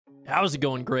How's it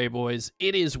going, Gray Boys?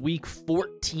 It is week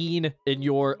 14, and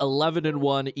your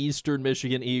 11-1 Eastern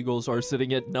Michigan Eagles are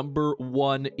sitting at number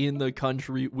 1 in the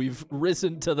country. We've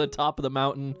risen to the top of the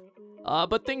mountain,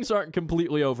 but things aren't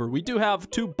completely over. We do have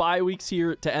 2 bye weeks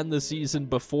here to end the season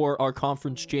before our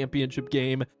conference championship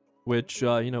game, which,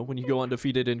 you know, when you go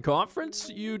undefeated in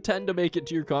conference, you tend to make it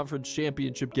to your conference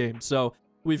championship game. So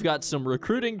we've got some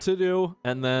recruiting to do,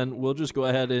 and then we'll just go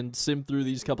ahead and sim through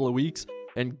these couple of weeks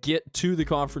and get to the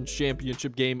conference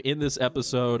championship game in this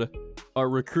episode. Our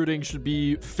recruiting should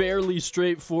be fairly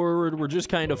straightforward. We're just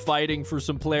kind of fighting for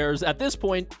some players. At this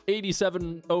point,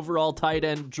 87 overall tight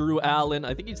end Drew Allen.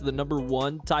 I think he's the number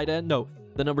 1 tight end. No,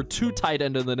 the number 2 tight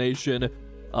end in the nation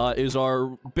is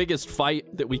our biggest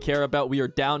fight that we care about. We are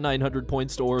down 900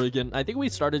 points to Oregon. I think we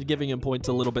started giving him points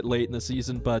a little bit late in the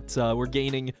season, but we're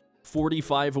gaining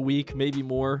 45 a week, maybe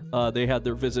more. They had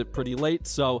their visit pretty late,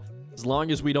 so as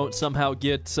long as we don't somehow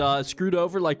get screwed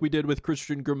over like we did with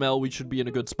Christian Grimmel, we should be in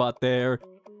a good spot there.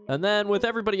 And then with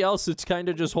everybody else, it's kind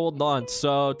of just holding on.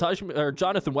 So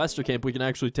Jonathan Westerkamp, we can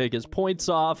actually take his points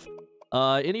off.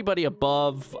 Anybody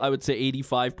above, I would say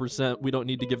 85%, we don't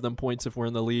need to give them points if we're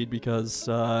in the lead because,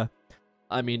 I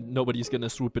mean, nobody's going to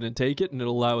swoop in and take it, and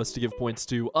it'll allow us to give points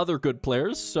to other good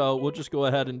players. So we'll just go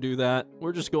ahead and do that.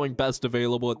 We're just going best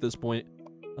available at this point.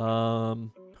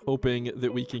 Hoping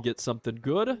that we can get something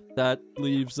good. That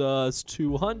leaves us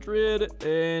 200,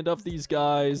 and of these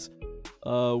guys,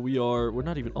 we're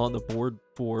not even on the board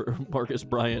for Marcus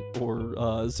Bryant or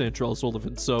Santrell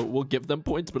Sullivan, so we'll give them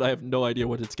points, but I have no idea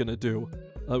what it's gonna do.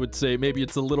 I would say maybe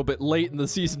it's a little bit late in the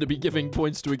season to be giving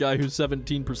points to a guy who's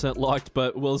 17% locked,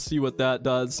 but we'll see what that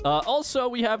does. Also,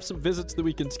 we have some visits that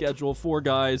we can schedule. 4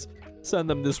 guys. Send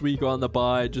them this week on the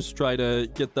bye. Just try to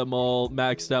get them all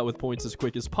maxed out with points as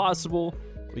quick as possible.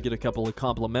 We get a couple of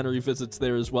complimentary visits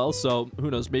there as well, so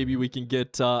who knows, maybe we can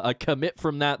get a commit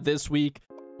from that this week.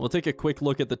 We'll take a quick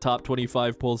look at the top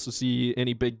 25 polls to see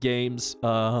any big games.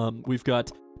 We've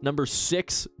got number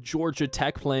 6, Georgia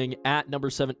Tech, playing at number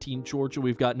 17, Georgia.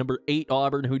 We've got number 8,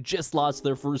 Auburn, who just lost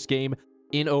their first game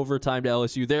in overtime to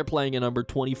LSU. They're playing at number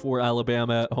 24,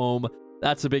 Alabama at home.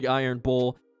 That's a big Iron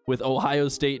Bowl. With Ohio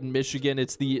State and Michigan,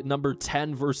 it's the number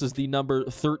 10 versus the number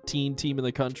 13 team in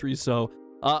the country, so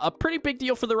a pretty big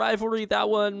deal for the rivalry. That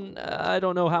one, I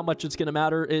don't know how much it's going to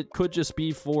matter. It could just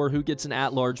be for who gets an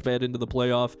at-large bid into the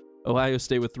playoff. Ohio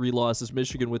State with 3 losses,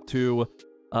 Michigan with 2.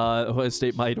 Ohio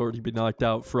State might already be knocked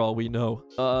out for all we know.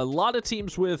 A lot of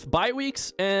teams with bye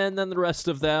weeks, and then the rest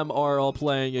of them are all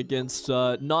playing against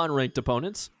non-ranked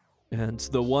opponents. And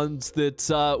the ones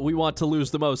that we want to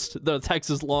lose the most, the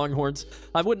Texas Longhorns.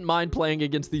 I wouldn't mind playing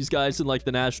against these guys in like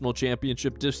the national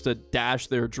championship just to dash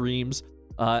their dreams.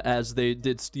 As they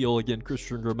did steal again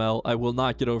Christian Grimmel. I will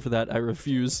not get over that. I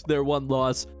refuse. Their 1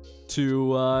 loss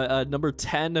to number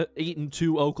 10,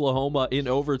 8-2 Oklahoma in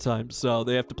overtime. So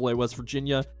they have to play West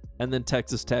Virginia and then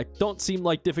Texas Tech. Don't seem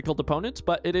like difficult opponents,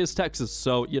 but it is Texas,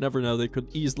 so you never know. They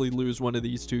could easily lose one of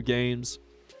these 2 games.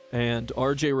 And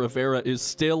RJ Rivera is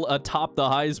still atop the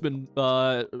Heisman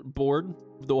board,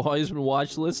 the Heisman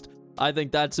watch list. I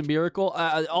think that's a miracle.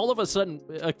 All of a sudden,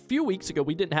 a few weeks ago,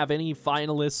 we didn't have any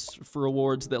finalists for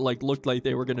awards that looked like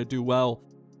they were going to do well.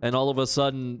 And all of a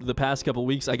sudden, the past couple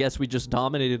weeks, I guess we just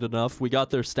dominated enough. We got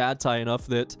their stats high enough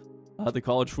that the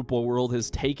college football world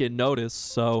has taken notice.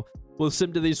 So we'll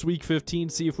sim to this week 15,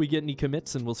 see if we get any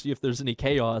commits, and we'll see if there's any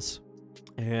chaos.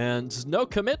 And no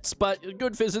commits, but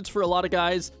good visits for a lot of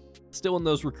guys. Still in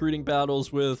those recruiting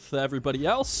battles with everybody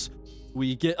else.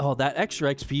 We get, oh, that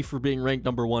extra XP for being ranked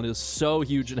number 1 is so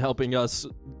huge in helping us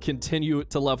continue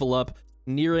to level up.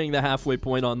 Nearing the halfway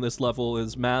point on this level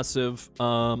is massive.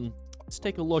 Let's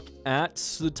take a look at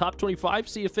the top 25,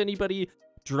 see if anybody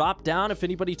dropped down, if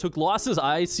anybody took losses.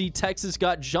 I see Texas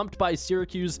got jumped by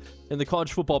Syracuse in the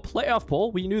college football playoff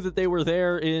poll. We knew that they were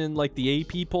there in like the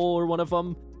AP poll or one of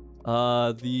them.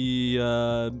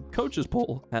 The coaches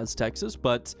poll has Texas,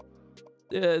 but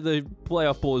the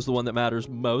playoff poll is the one that matters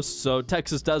most. So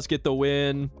Texas does get the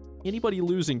win. Anybody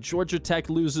losing? Georgia Tech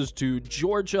loses to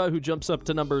Georgia, who jumps up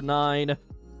to number 9.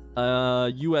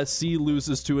 USC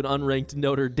loses to an unranked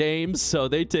Notre Dame, so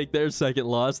they take their 2nd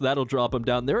loss. That'll drop them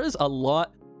down. There is a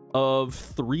lot of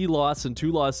 3-loss and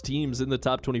 2-loss teams in the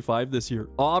top 25 this year.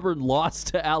 Auburn lost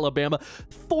to Alabama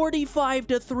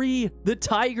 45-3. The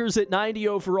Tigers at 90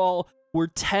 overall were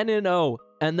 10-0.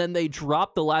 And then they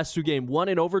dropped the last 2 games, 1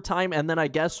 in overtime, and then I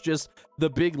guess just the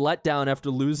big letdown after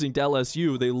losing to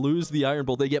LSU. They lose the Iron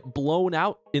Bowl. They get blown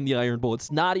out in the Iron Bowl.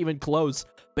 It's not even close.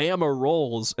 Bama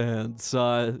rolls, and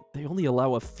they only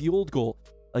allow a field goal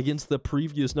against the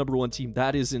previous number 1 team.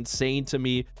 That is insane to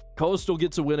me. Coastal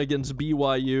gets a win against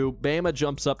BYU. Bama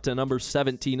jumps up to number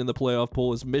 17 in the playoff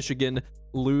poll as Michigan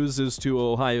loses to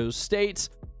Ohio State.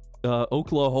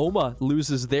 Oklahoma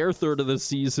loses their third of the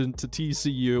season to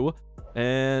TCU.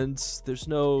 And there's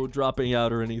no dropping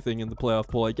out or anything in the playoff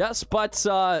poll, I guess. But,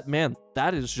 man,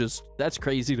 that's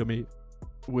crazy to me.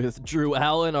 With Drew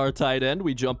Allen, our tight end,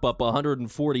 we jump up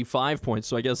 145 points.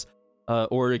 So I guess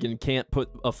Oregon can't put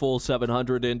a full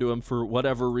 700 into him for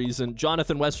whatever reason.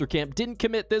 Jonathan Westerkamp didn't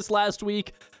commit this last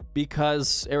week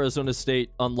because Arizona State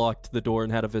unlocked the door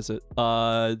and had a visit.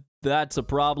 That's a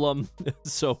problem.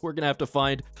 So we're going to have to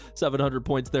find 700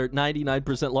 points there.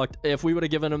 99% locked. If we would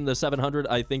have given him the 700,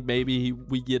 I think maybe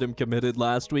we get him committed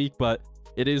last week, but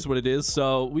it is what it is.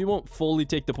 So we won't fully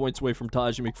take the points away from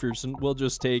Tajee McPherson. We'll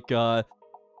just take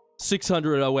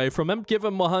 600 away from him. Give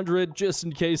him 100 just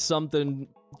in case something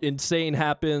insane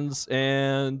happens.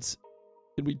 And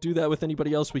can we do that with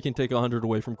anybody else? We can take 100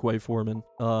 away from Quay Foreman.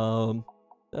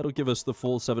 That'll give us the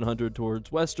full 700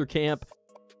 towards Westerkamp.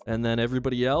 And then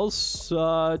everybody else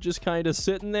just kind of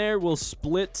sitting there. We'll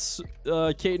split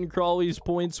Caden Crawley's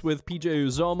points with PJ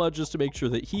Uzoma just to make sure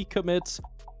that he commits.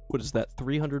 What is that?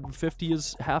 350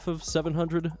 is half of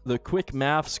 700. The quick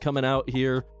maths coming out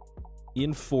here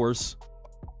in force.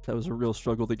 That was a real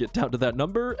struggle to get down to that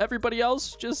number. Everybody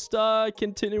else just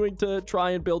continuing to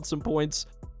try and build some points.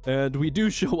 And we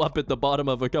do show up at the bottom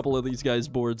of a couple of these guys'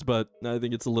 boards, but I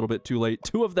think it's a little bit too late.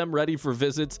 Two of them ready for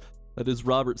visits. That is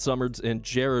Robert Summers and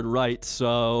Jared Wright.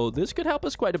 So this could help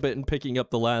us quite a bit in picking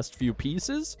up the last few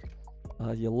pieces.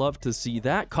 You love to see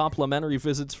that. Complimentary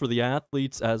visits for the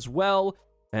athletes as well.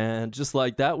 And just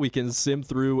like that, we can sim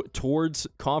through towards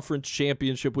conference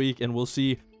championship week, and we'll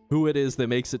see who it is that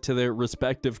makes it to their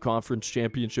respective conference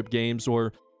championship games,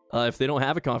 or if they don't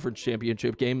have a conference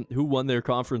championship game, who won their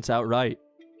conference outright.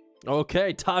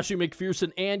 Okay, Tajee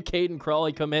McPherson and Caden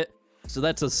Crawley commit. So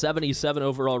that's a 77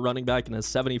 overall running back and a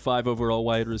 75 overall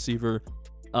wide receiver.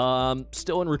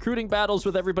 Still in recruiting battles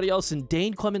with everybody else. And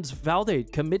Dane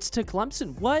Clemens-Valde commits to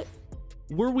Clemson. What?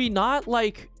 Were we not,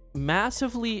 like,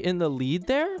 massively in the lead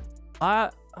there?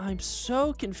 I'm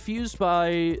so confused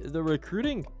by the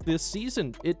recruiting this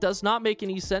season. It does not make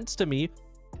any sense to me.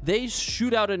 They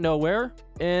shoot out of nowhere,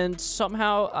 and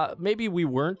somehow, maybe we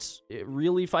weren't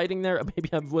really fighting there. Maybe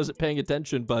I wasn't paying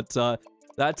attention, but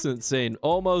that's insane.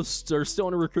 Almost are still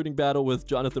in a recruiting battle with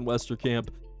Jonathan Westerkamp.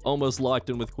 Almost locked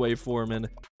in with Quay Foreman.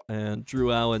 And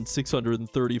Drew Allen,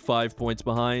 635 points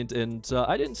behind. And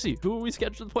I didn't see. Who are we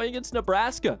scheduled to play against?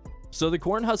 Nebraska. So the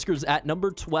Cornhuskers at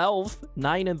number 12,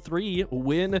 9-3,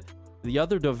 win the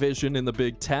other division in the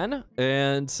Big Ten.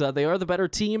 And they are the better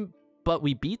team, but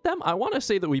we beat them? I want to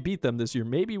say that we beat them this year.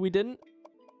 Maybe we didn't.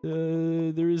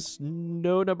 There is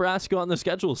no Nebraska on the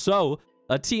schedule. So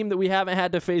a team that we haven't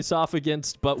had to face off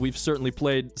against, but we've certainly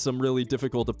played some really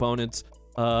difficult opponents.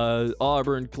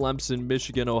 Auburn, Clemson,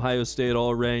 Michigan, Ohio State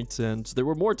all ranked, and there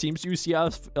were more teams.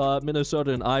 UCF,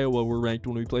 Minnesota, and Iowa were ranked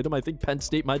when we played them. I think Penn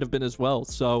State might have been as well.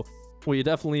 So we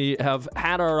definitely have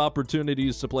had our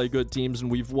opportunities to play good teams, and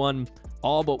we've won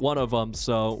all but one of them.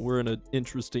 So we're in an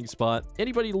interesting spot.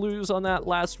 Anybody lose on that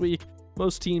last week?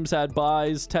 Most teams had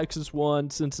byes. Texas won,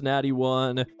 Cincinnati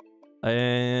won,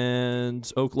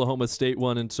 and Oklahoma State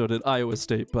won, and so did Iowa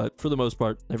State. But for the most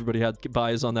part, everybody had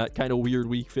byes on that kind of weird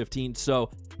week 15. So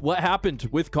what happened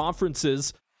with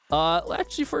conferences?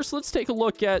 Actually, first, let's take a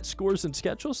look at scores and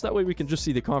schedules. That way we can just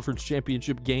see the conference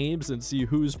championship games and see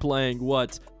who's playing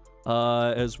what.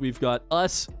 As we've got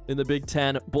us in the Big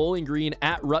Ten, Bowling Green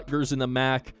at Rutgers in the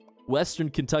MAC,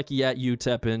 Western Kentucky at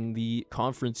UTEP in the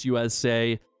Conference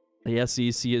USA. The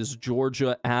SEC is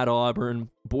Georgia at Auburn,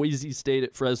 Boise State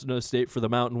at Fresno State for the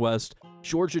Mountain West,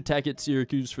 Georgia Tech at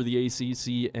Syracuse for the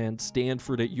ACC, and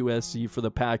Stanford at USC for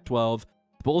the Pac-12.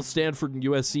 Both Stanford and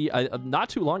USC, not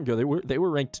too long ago, they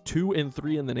were ranked 2 and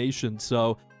 3 in the nation.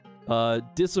 So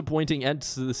disappointing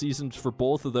ends to the seasons for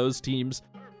both of those teams.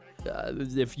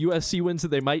 If USC wins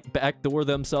it, they might backdoor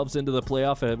themselves into the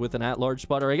playoff with an at-large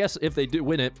spot. Or I guess if they do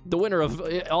win it, the winner of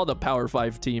all the Power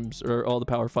 5 teams or all the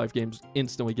Power 5 games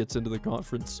instantly gets into the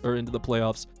conference or into the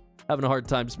playoffs. Having a hard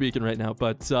time speaking right now,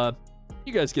 but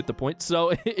you guys get the point. So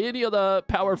any of the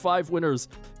Power 5 winners,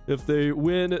 if they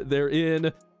win, they're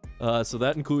in. So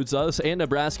that includes us and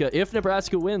Nebraska. If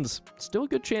Nebraska wins, still a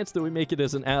good chance that we make it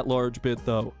as an at-large bid,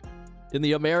 though. In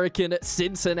the American,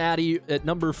 Cincinnati at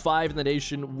number 5 in the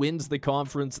nation wins the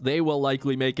conference. They will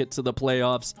likely make it to the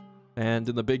playoffs. And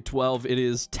in the Big 12, it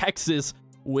is Texas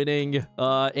winning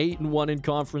 8-1 in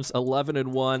conference,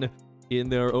 11-1 in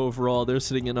their overall. They're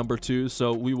sitting at number 2,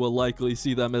 so we will likely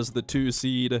see them as the 2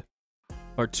 seed.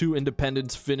 Our 2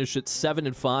 independents finish at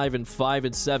 7-5 and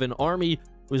 5-7. Army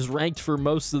was ranked for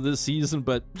most of this season,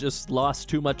 but just lost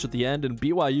too much at the end. And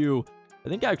BYU, I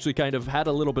think, actually kind of had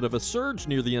a little bit of a surge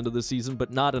near the end of the season,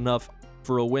 but not enough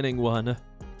for a winning one.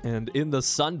 And in the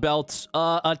Sun Belt,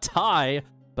 a tie,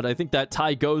 but I think that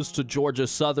tie goes to Georgia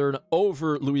Southern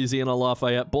over Louisiana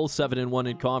Lafayette, both 7-1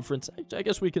 in conference. I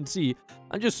guess we can see.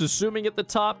 I'm just assuming at the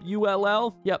top,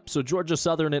 ULL. Yep, so Georgia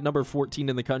Southern at number 14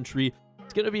 in the country.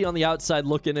 It's going to be on the outside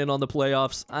looking in on the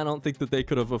playoffs. I don't think that they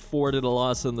could have afforded a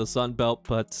loss in the Sun Belt,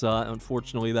 but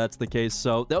unfortunately that's the case.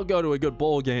 So they'll go to a good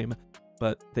bowl game,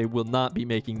 but they will not be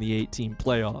making the 8-team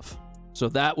playoff. So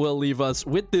that will leave us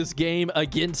with this game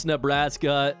against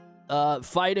Nebraska,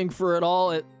 fighting for it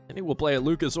all. I think we'll play at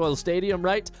Lucas Oil Stadium,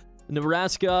 right?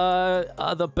 Nebraska,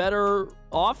 the better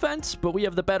offense, but we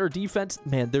have the better defense.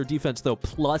 Man, their defense, though,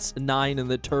 +9 in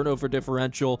the turnover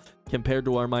differential compared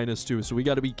to our -2. So we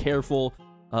got to be careful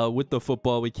with the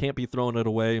football. We can't be throwing it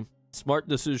away. Smart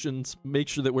decisions. Make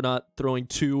sure that we're not throwing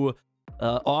too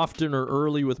often or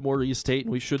early with Maurice Tate,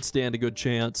 and we should stand a good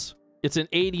chance. It's an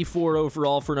 84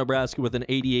 overall for Nebraska with an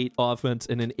 88 offense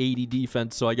and an 80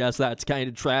 defense. So I guess that's kind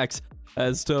of tracks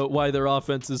as to why their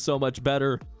offense is so much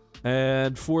better.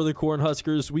 And for the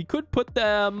Cornhuskers, we could put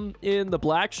them in the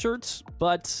black shirts,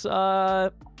 but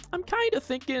I'm kind of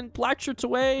thinking black shirts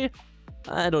away.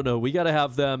 I don't know. We got to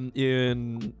have them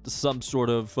in some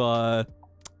sort of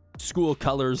school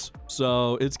colors.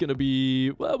 So it's going to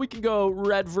be, well, we can go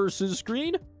red versus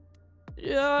green.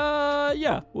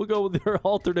 Yeah, we'll go with their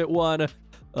alternate one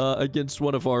against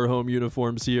one of our home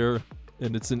uniforms here.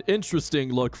 And it's an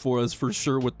interesting look for us for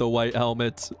sure with the white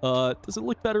helmet. Does it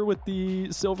look better with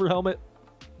the silver helmet?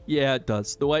 Yeah, it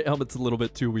does. The white helmet's a little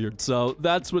bit too weird. So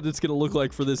that's what it's going to look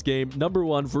like for this game. Number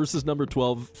 1 versus number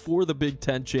 12 for the Big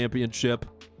Ten championship.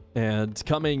 And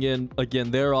coming in, again,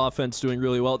 their offense doing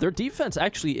really well. Their defense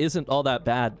actually isn't all that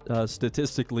bad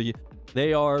statistically.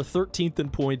 They are 13th in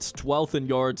points, 12th in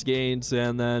yards gains,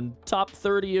 and then top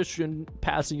 30-ish in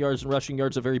passing yards and rushing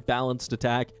yards. A very balanced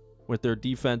attack with their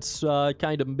defense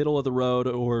kind of middle of the road,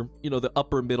 or, you know, the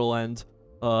upper middle end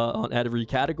on every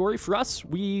category. For us,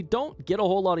 we don't get a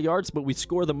whole lot of yards, but we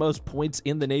score the most points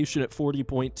in the nation at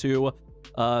 40.2.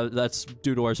 That's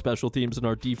due to our special teams and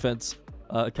our defense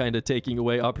kind of taking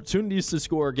away opportunities to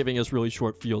score, giving us really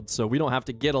short fields. So we don't have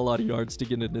to get a lot of yards to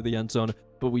get into the end zone,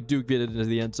 but we do get into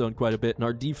the end zone quite a bit. And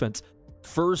our defense,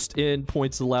 first in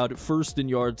points allowed, first in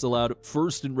yards allowed,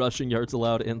 first in rushing yards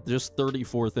allowed, and just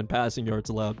 34th in passing yards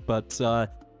allowed. But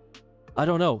I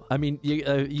don't know. I mean,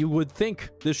 you would think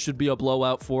this should be a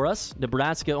blowout for us.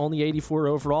 Nebraska only 84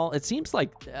 overall. It seems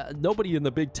like nobody in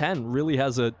the Big Ten really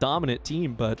has a dominant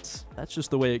team, but that's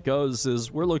just the way it goes.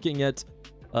 Is we're looking at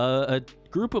a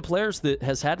group of players that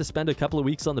has had to spend a couple of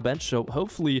weeks on the bench, so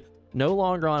hopefully no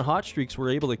longer on hot streaks,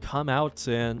 we're able to come out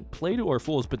and play to our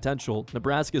fullest potential.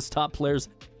 Nebraska's top players,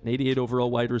 an 88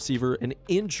 overall wide receiver, an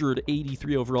injured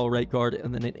 83 overall right guard,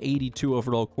 and then an 82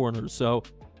 overall corner. So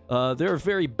they're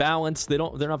very balanced. They're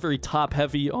not very top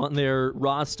heavy on their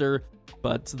roster,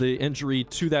 but the injury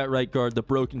to that right guard, the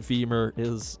broken femur,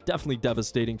 is definitely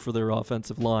devastating for their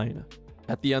offensive line.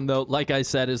 At the end, though, like I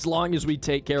said, as long as we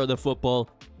take care of the football,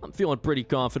 I'm feeling pretty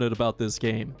confident about this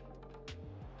game.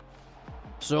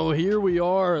 So here we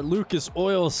are at Lucas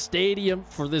Oil Stadium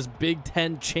for this Big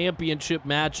Ten championship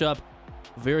matchup.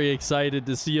 Very excited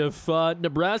to see if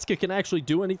Nebraska can actually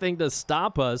do anything to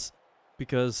stop us,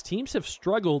 because teams have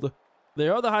struggled. They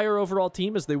are the higher overall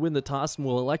team as they win the toss and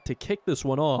will elect to kick this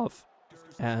one off.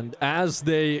 And as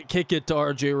they kick it to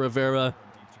RJ Rivera,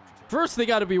 first, they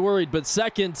got to be worried, but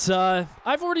second,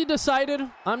 I've already decided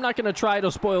I'm not going to try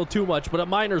to spoil too much, but a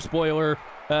minor spoiler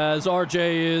as RJ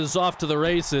is off to the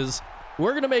races.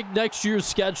 We're going to make next year's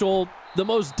schedule the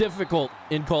most difficult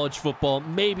in college football,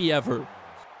 maybe ever.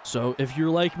 So if you're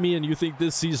like me and you think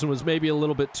this season was maybe a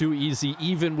little bit too easy,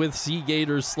 even with Sea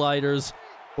Gators sliders,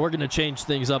 we're going to change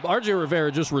things up. RJ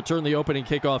Rivera just returned the opening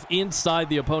kickoff inside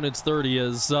the opponent's 30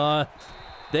 as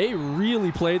they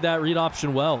really played that read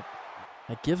option well.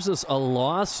 That gives us a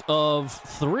loss of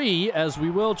 3 as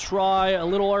we will try a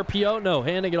little RPO. No,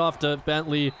 handing it off to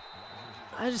Bentley.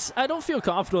 I don't feel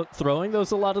confident throwing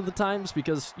those a lot of the times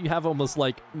because you have almost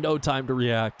like no time to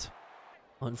react.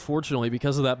 Unfortunately,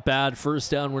 because of that bad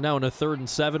first down, we're now in a 3rd and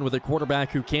 7 with a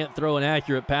quarterback who can't throw an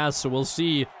accurate pass. So we'll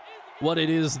see what it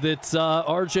is that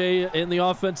RJ in the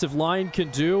offensive line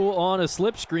can do on a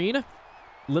slip screen.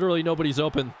 Literally nobody's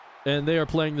open, and they are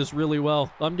playing this really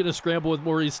well. I'm going to scramble with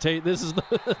Maurice Tate. This is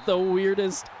the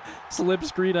weirdest slip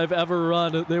screen I've ever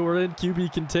run. They were in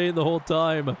QB contain the whole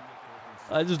time.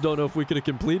 I just don't know if we could have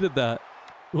completed that.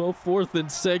 Well, 4th and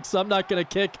 6. I'm not going to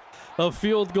kick a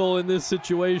field goal in this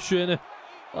situation.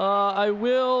 I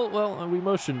will. Well, we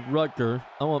motioned Rutger.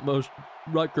 I want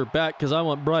Rutger back because I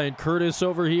want Brian Curtis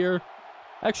over here.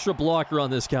 Extra blocker on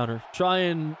this counter. Try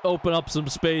and open up some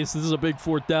space. This is a big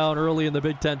 4th down early in the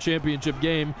Big Ten championship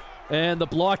game. And the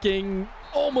blocking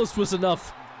almost was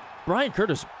enough. Brian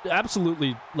Curtis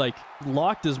absolutely, like,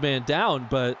 locked his man down,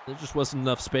 but there just wasn't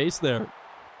enough space there.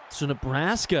 So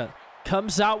Nebraska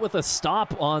comes out with a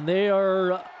stop on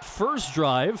their first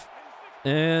drive.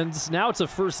 And now it's a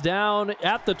 1st down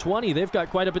at the 20. They've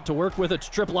got quite a bit to work with. It's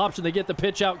triple option. They get the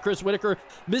pitch out. Chris Whitaker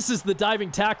misses the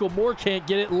diving tackle. Moore can't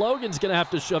get it. Logan's going to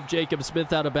have to shove Jacob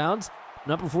Smith out of bounds.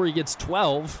 Not before he gets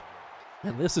 12.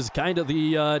 And this is kind of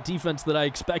the defense that I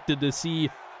expected to see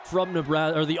from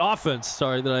Nebraska, or the offense,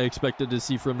 sorry, that I expected to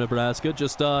see from Nebraska.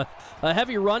 Just a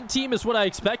heavy run team is what I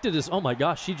expected. Oh my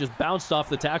gosh, she just bounced off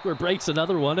the tackler, breaks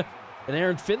another one. And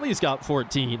Aaron Finley's got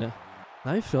 14.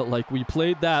 I felt like we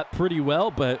played that pretty well,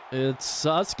 but it's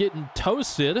us getting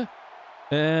toasted.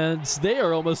 And they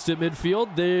are almost at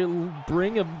midfield. They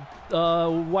bring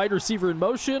a wide receiver in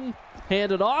motion,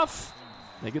 hand it off.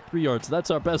 They get 3 yards.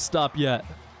 That's our best stop yet.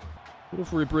 What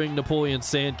if we bring Napoleon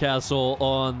Sandcastle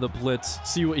on the blitz?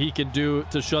 See what he can do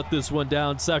to shut this one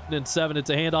down. 2nd and 7. It's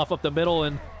a handoff up the middle,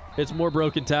 and it's more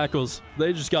broken tackles.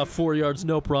 They just got 4 yards,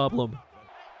 no problem.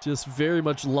 Just very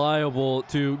much liable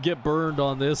to get burned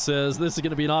on this, as this is going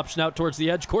to be an option out towards the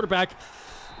edge. Quarterback,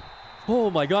 oh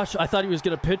my gosh, I thought he was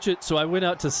going to pitch it, so I went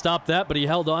out to stop that, but he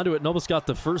held onto it and almost got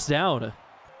the 1st down.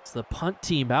 It's the punt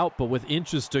team out, but with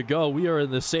inches to go, we are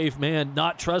in the safe man,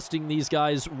 not trusting these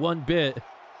guys one bit.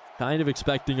 Kind of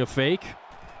expecting a fake.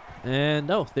 And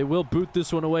no, they will boot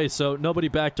this one away, so nobody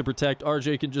back to protect.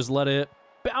 RJ can just let it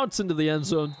bounce into the end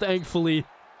zone, thankfully.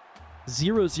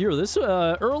 0-0. This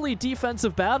early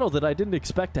defensive battle that I didn't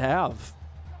expect to have.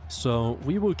 So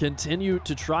we will continue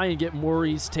to try and get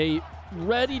Maurice Tate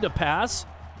ready to pass.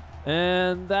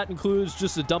 And that includes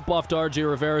just a dump off to RJ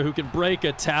Rivera, who can break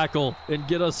a tackle and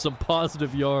get us some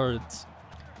positive yards.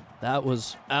 That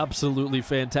was absolutely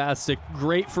fantastic.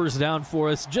 Great 1st down for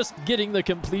us. Just getting the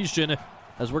completion,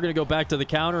 as we're going to go back to the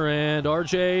counter. And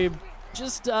RJ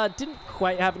just didn't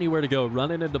quite have anywhere to go.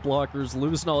 Running into blockers,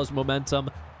 losing all his momentum.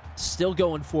 Still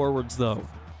going forwards, though.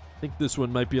 I think this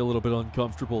one might be a little bit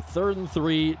uncomfortable. 3rd and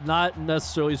 3. Not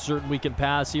necessarily certain we can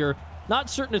pass here. Not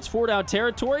certain it's 4-down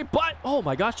territory, but, oh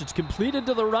my gosh, it's completed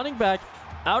to the running back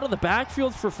out of the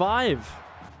backfield for 5.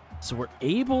 So we're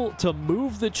able to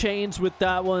move the chains with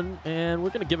that one, and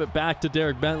we're going to give it back to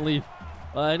Derek Bentley.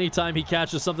 Anytime he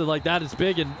catches something like that, it's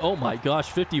big, and oh my gosh,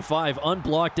 55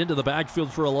 unblocked into the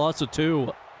backfield for a loss of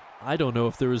 2. I don't know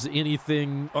if there was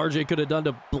anything RJ could have done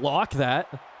to block that.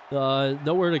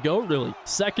 Nowhere to go, really.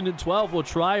 2nd and 12, we'll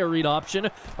try a read option.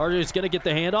 RJ's going to get the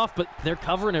handoff, but they're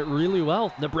covering it really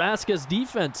well. Nebraska's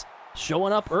defense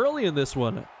showing up early in this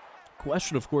one.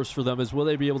 Question, of course, for them is, will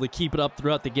they be able to keep it up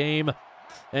throughout the game?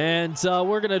 And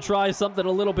we're going to try something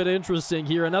a little bit interesting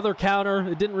here. Another counter.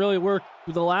 It didn't really work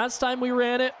the last time we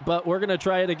ran it, but we're going to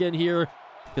try it again here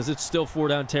because it's still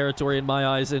 4-down territory in my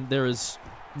eyes, and there is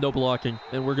no blocking,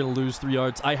 and we're going to lose 3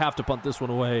 yards. I have to punt this one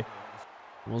away.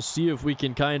 We'll see if we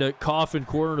can kind of coffin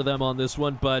corner them on this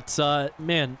one. But,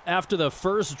 man, after the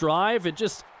first drive, it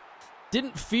just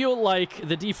didn't feel like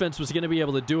the defense was going to be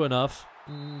able to do enough.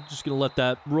 Just going to let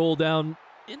that roll down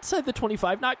inside the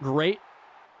 25. Not great.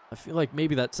 I feel like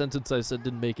maybe that sentence I said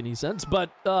didn't make any sense. But,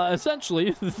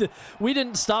 essentially, we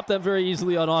didn't stop them very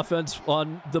easily on offense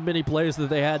on the many plays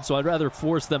that they had. So I'd rather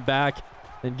force them back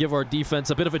and give our defense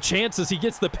a bit of a chance as he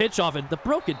gets the pitch off. And the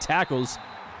broken tackles...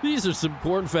 These are some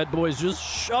corn-fed boys just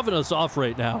shoving us off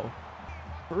right now.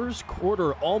 First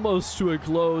quarter almost to a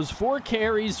close. 4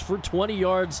 carries for 20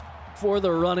 yards for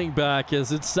the running back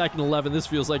as it's 2nd and 11. This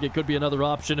feels like it could be another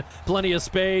option. Plenty of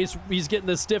space. He's getting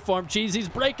the stiff arm cheese. He's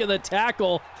breaking the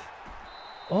tackle.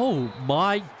 Oh,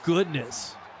 my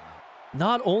goodness.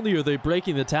 Not only are they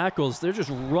breaking the tackles, they're just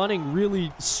running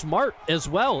really smart as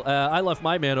well. I left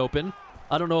my man open.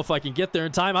 I don't know if I can get there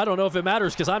in time. I don't know if it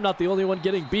matters because I'm not the only one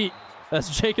getting beat. As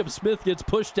Jacob Smith gets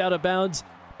pushed out of bounds,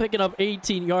 picking up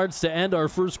 18 yards to end our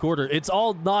first quarter. It's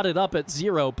all knotted up at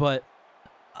 0, but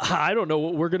I don't know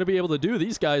what we're going to be able to do.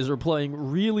 These guys are playing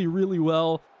really, really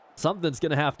well. Something's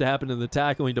going to have to happen in the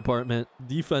tackling department.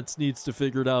 Defense needs to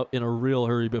figure it out in a real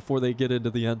hurry before they get into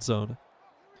the end zone.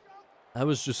 That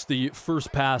was just the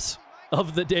first pass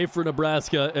of the day for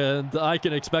Nebraska, and I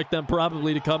can expect them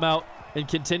probably to come out and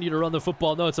continue to run the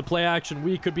football. No, it's a play action.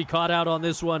 We could be caught out on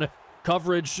this one.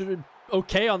 Coverage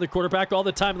okay on the quarterback all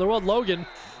the time in the world. Logan,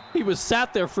 he was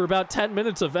sat there for about 10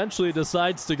 minutes, eventually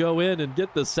decides to go in and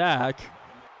get the sack.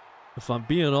 If I'm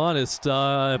being honest,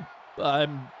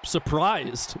 I'm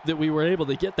surprised that we were able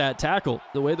to get that tackle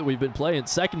the way that we've been playing.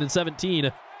 2nd and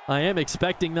 17. I am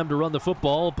expecting them to run the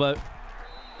football, but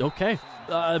okay.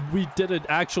 We did an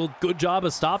actual good job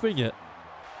of stopping it.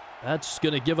 That's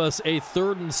going to give us a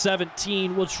 3rd and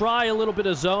 17. We'll try a little bit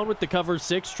of zone with the cover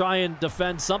 6, try and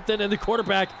defend something, and the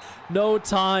quarterback, no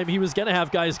time. He was going to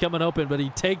have guys coming open, but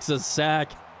he takes a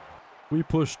sack. We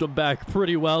pushed him back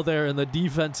pretty well there, and the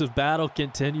defensive battle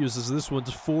continues as this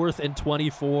one's 4th and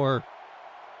 24.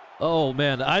 Oh,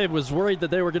 man, I was worried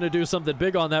that they were going to do something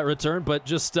big on that return, but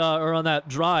just, or on that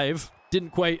drive.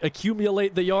 Didn't quite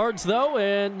accumulate the yards, though,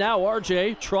 and now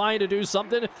RJ trying to do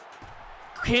something.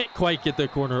 Can't quite get the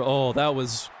corner. Oh, that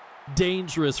was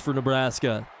dangerous for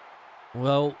Nebraska.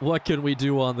 Well, what can we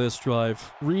do on this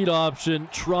drive? Read option,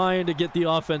 trying to get the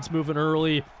offense moving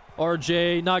early.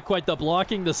 RJ, not quite the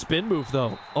blocking, the spin move,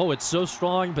 though. Oh, it's so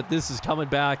strong, but this is coming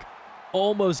back.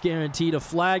 Almost guaranteed. A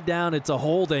flag down. It's a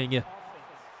holding.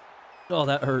 Oh,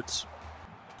 that hurts.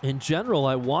 In general,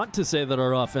 I want to say that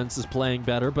our offense is playing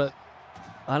better, but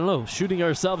I don't know. Shooting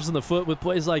ourselves in the foot with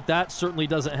plays like that certainly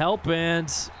doesn't help,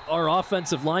 and our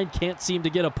offensive line can't seem to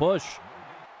get a push.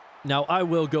 Now, I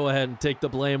will go ahead and take the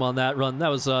blame on that run. That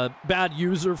was a bad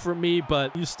user for me,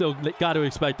 but you still got to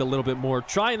expect a little bit more.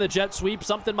 Trying the jet sweep,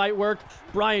 something might work.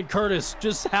 Brian Curtis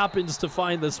just happens to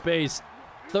find the space.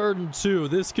 3rd and 2.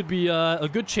 This could be a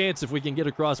good chance if we can get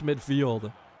across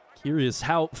midfield. Curious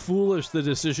how foolish the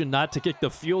decision not to kick the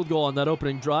field goal on that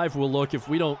opening drive will look if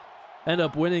we don't end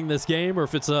up winning this game, or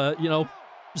if it's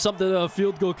something a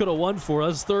field goal could have won for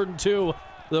us. 3rd and 2.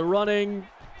 The running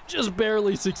just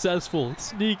barely successful,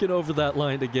 sneaking over that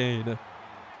line to gain.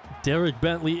 Derek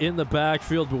Bentley in the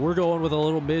backfield, but we're going with a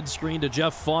little mid-screen to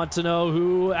Jeff Fontenot,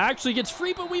 who actually gets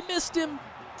free, but we missed him.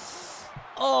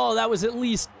 Oh, that was at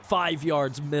least 5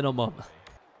 yards minimum.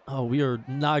 Oh, we are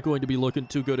not going to be looking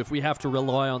too good if we have to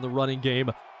rely on the running game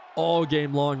all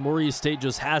game long. Maury State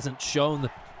just hasn't shown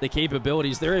the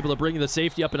capabilities. They're able to bring the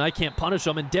safety up, and I can't punish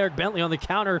them. And Derek Bentley on the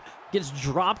counter gets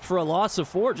dropped for a loss of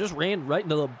 4. Just ran right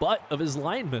into the butt of his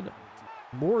lineman.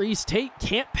 Maury State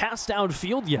can't pass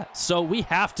downfield yet, so we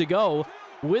have to go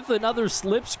with another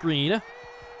slip screen.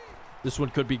 This one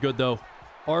could be good, though.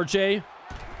 RJ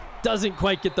doesn't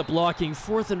quite get the blocking.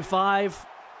 4th and 5.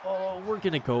 Oh, we're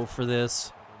going to go for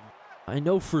this. I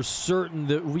know for certain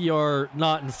that we are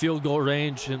not in field goal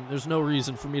range, and there's no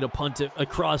reason for me to punt it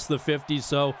across the 50.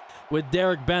 So with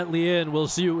Derek Bentley in, we'll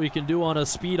see what we can do on a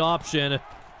speed option.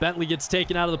 Bentley gets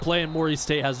taken out of the play, and Maury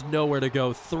State has nowhere to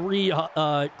go. 3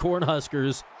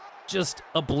 Cornhuskers just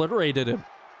obliterated him.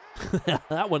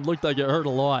 That one looked like it hurt a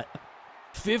lot.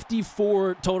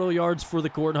 54 total yards for the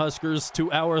Cornhuskers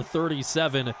to our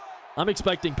 37. I'm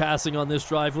expecting passing on this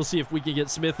drive. We'll see if we can get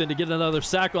Smith in to get another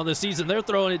sack on the season. They're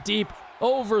throwing it deep.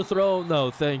 Overthrown,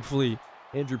 though, thankfully.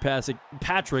 Andrew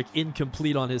Patrick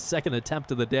incomplete on his 2nd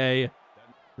attempt of the day.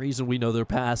 Reason we know they're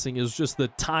passing is just the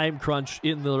time crunch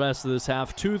in the rest of this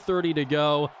half. 2:30 to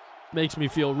go. Makes me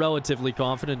feel relatively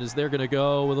confident as they're going to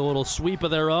go with a little sweep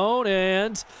of their own,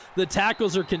 and the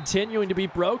tackles are continuing to be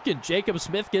broken. Jacob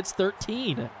Smith gets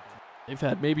 13. They've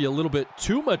had maybe a little bit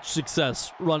too much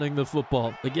success running the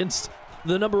football against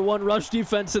the #1 rush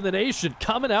defense in the nation.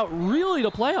 Coming out really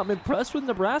to play. I'm impressed with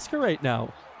Nebraska right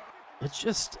now. It's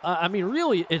just, I mean,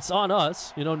 really, it's on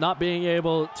us, not being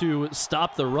able to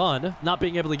stop the run, not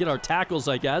being able to get our tackles,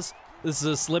 I guess. This is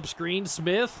a slip screen.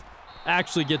 Smith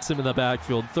actually gets him in the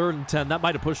backfield. 3rd and 10. That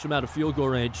might have pushed him out of field goal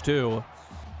range, too.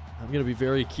 I'm going to be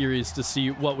very curious to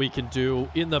see what we can do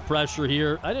in the pressure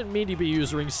here. I didn't mean to be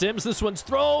using Sims. This one's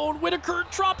thrown. Whitaker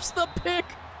drops the pick.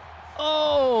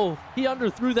 Oh, he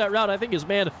underthrew that route. I think his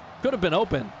man could have been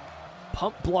open.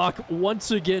 Pump block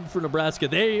once again for Nebraska.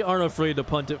 They aren't afraid to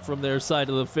punt it from their side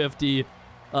of the 50.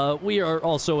 We are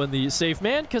also in the safe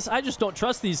man because I just don't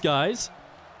trust these guys.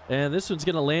 And this one's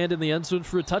going to land in the end zone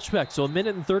for a touchback. So 1:36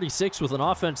 minutes with an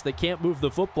offense that can't move the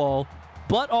football.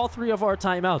 But all 3 of our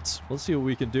timeouts. Let's see what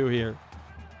we can do here.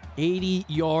 80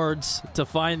 yards to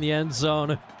find the end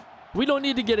zone. We don't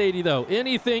need to get 80, though.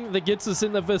 Anything that gets us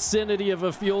in the vicinity of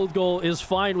a field goal is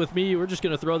fine with me. We're just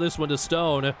going to throw this one to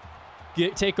Stone.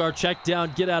 Take our check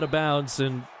down, get out of bounds,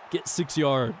 and get 6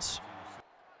 yards.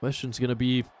 Question's going to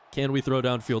be, can we throw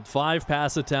downfield? 5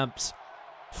 pass attempts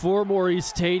for Maury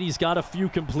State. He's got a few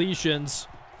completions.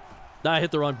 I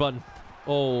hit the wrong button.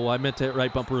 Oh, I meant to hit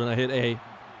right bumper, and I hit A.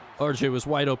 RJ was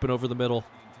wide open over the middle.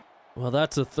 Well,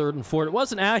 that's a 3rd and 4. It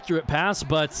was an accurate pass,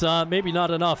 but maybe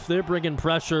not enough. They're bringing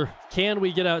pressure. Can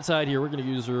we get outside here? We're going to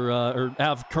use or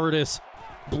have Curtis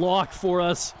block for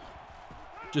us.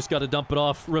 Just got to dump it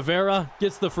off. Rivera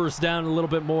gets the first down, a little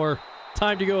bit more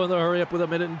time to go in the hurry up with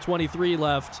 1:23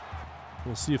 left.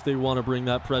 We'll see if they want to bring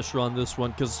that pressure on this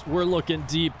one because we're looking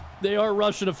deep. They are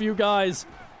rushing a few guys.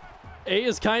 A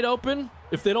is kind of open.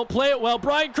 If they don't play it well,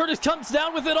 Brian Curtis comes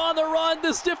down with it on the run.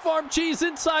 The stiff arm cheese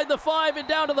inside the 5 and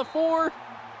down to the 4.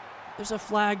 There's a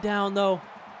flag down, though.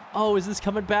 Oh, is this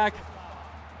coming back?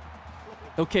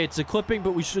 Okay, it's a clipping,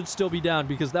 but we should still be down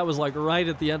because that was like right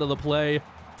at the end of the play.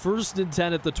 1st and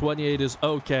 10 at the 28 is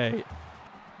okay.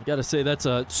 I gotta say, that's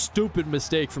a stupid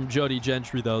mistake from Jody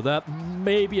Gentry, though. That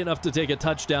may be enough to take a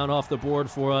touchdown off the board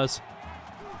for us.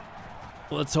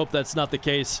 Let's hope that's not the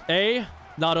case. A,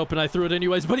 not open. I threw it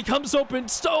anyways, but he comes open.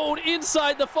 Stone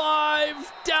inside the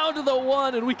 5, down to the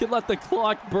 1, and we can let the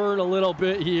clock burn a little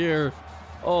bit here.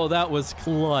 Oh, that was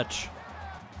clutch.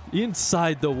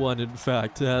 Inside the 1, in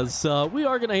fact, as we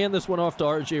are going to hand this one off to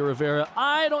RJ Rivera.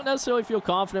 I don't necessarily feel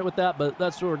confident with that, but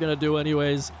that's what we're going to do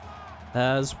anyways.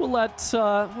 As we'll let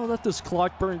this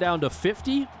clock burn down to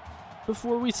 50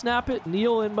 before we snap it.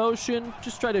 Neal in motion.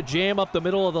 Just try to jam up the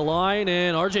middle of the line,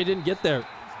 and RJ didn't get there.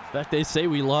 In fact, they say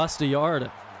we lost a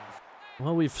yard.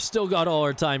 Well, we've still got all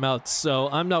our timeouts, so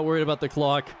I'm not worried about the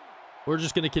clock. We're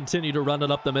just going to continue to run it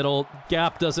up the middle.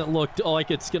 Gap doesn't look like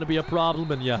it's going to be a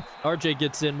problem. And yeah, RJ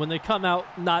gets in. When they come out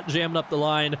not jamming up the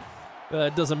line,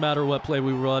 it doesn't matter what play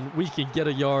we run. We can get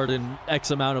a yard in X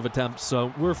amount of attempts.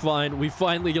 So we're fine. We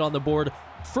finally get on the board.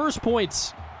 First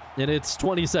points, and it's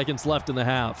 20 seconds left in the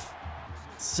half.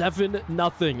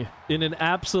 7-0 in an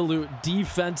absolute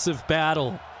defensive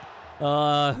battle.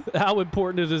 How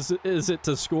important is it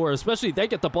to score? Especially they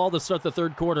get the ball to start the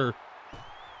 3rd quarter.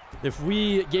 If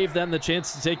we gave them the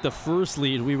chance to take the first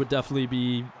lead, we would definitely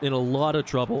be in a lot of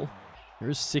trouble.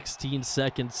 There's 16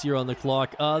 seconds here on the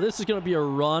clock. This is going to be a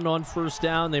run on 1st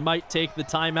down. They might take the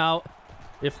timeout.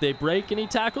 If they break any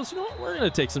tackles, you know what? We're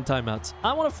going to take some timeouts.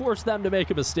 I want to force them to make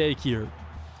a mistake here.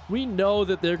 We know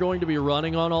that they're going to be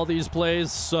running on all these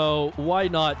plays, so why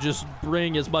not just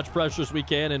bring as much pressure as we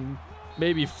can and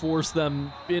maybe force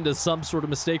them into some sort of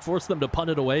mistake, force them to punt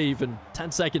it away. Even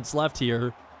 10 seconds left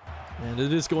here. And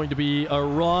it is going to be a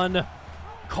run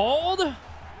called.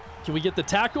 Can we get the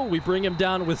tackle? We bring him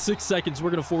down with 6 seconds.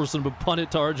 We're going to force him to punt it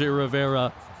to RJ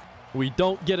Rivera. We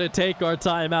don't get to take our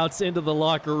timeouts into the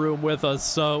locker room with us,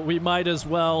 so we might as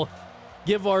well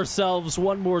give ourselves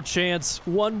one more chance,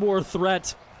 one more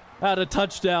threat at a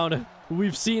touchdown.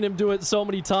 We've seen him do it so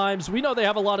many times. We know they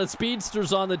have a lot of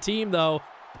speedsters on the team, though.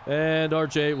 And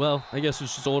RJ, well, I guess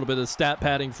it's just a little bit of stat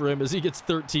padding for him as he gets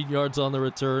 13 yards on the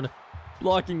return.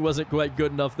 Blocking wasn't quite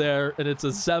good enough there, and it's a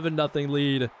 7-0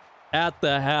 lead at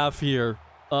the half here.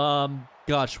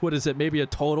 Gosh, what is it? Maybe a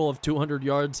total of 200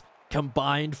 yards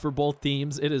combined for both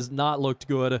teams. It has not looked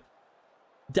good.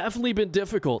 Definitely been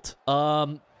difficult.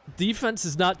 Defense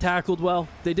has not tackled well.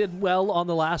 They did well on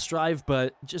the last drive,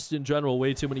 but just in general,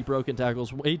 way too many broken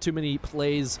tackles, way too many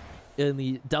plays in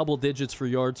the double digits for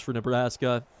yards for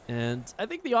Nebraska. And I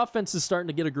think the offense is starting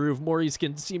to get a groove. Maurice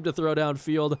can seem to throw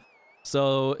downfield.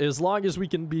 So as long as we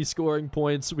can be scoring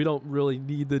points, we don't really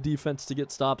need the defense to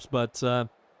get stops, but I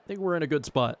think we're in a good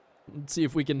spot. Let's see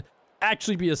if we can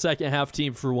actually be a second half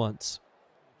team for once.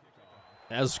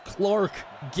 As Clark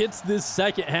gets this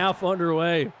second half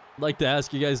underway, I'd like to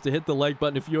ask you guys to hit the like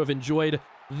button if you have enjoyed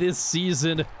this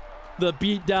season, the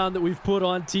beatdown that we've put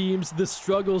on teams, the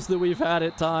struggles that we've had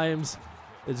at times.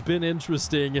 It's been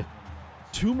interesting.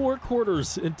 2 more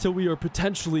quarters until we are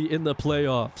potentially in the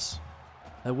playoffs.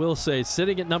 I will say,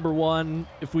 sitting at number 1,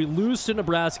 if we lose to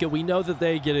Nebraska, we know that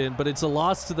they get in, but it's a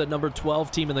loss to the number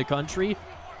 12 team in the country.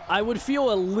 I would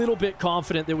feel a little bit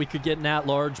confident that we could get an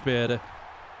at-large bid.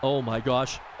 Oh my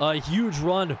gosh, a huge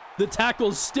run. The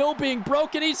tackle's still being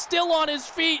broken. He's still on his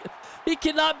feet. He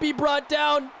cannot be brought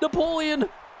down. Napoleon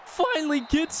finally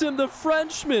gets him, the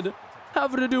Frenchman,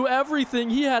 having to do everything.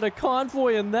 He had a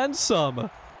convoy and then some.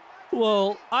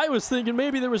 Well, I was thinking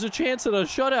maybe there was a chance at a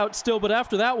shutout still, but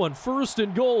after that one, 1st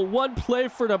and goal, 1 play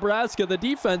for Nebraska. The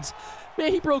defense,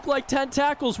 man, he broke like 10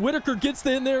 tackles. Whitaker gets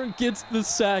in there and gets the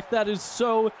sack. That is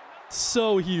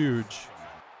so huge.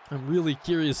 I'm really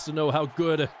curious to know how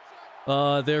good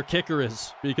their kicker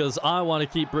is, because I want to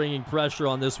keep bringing pressure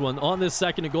on this one. On this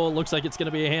 2nd and goal, it looks like it's going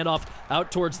to be a handoff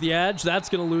out towards the edge. That's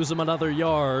going to lose him another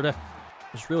yard.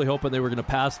 I was really hoping they were going to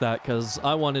pass that because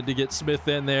I wanted to get Smith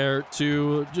in there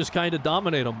to just kind of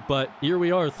dominate them. But here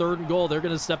we are, 3rd and goal. They're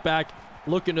going to step back,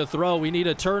 looking to throw. We need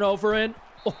a turnover in.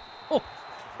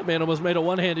 The man almost made a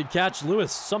one-handed catch.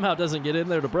 Lewis somehow doesn't get in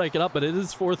there to break it up, but it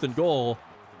is 4th and goal.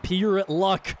 Pure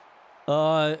luck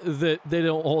that they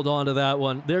don't hold on to that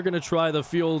one. They're going to try the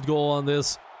field goal on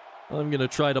this. I'm going to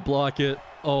try to block it.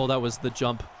 Oh, that was the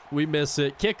jump. We miss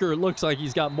it. Kicker looks like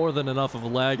he's got more than enough of a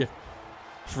leg.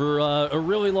 for a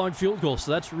really long field goal,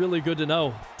 so that's really good to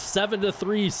know.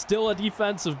 7-3, still a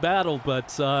defensive battle,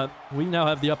 but we now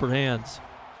have the upper hands.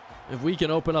 If we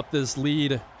can open up this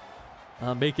lead,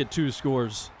 make it 2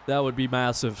 scores, that would be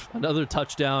massive. Another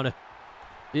touchdown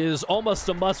is almost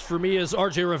a must for me as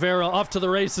RJ Rivera off to the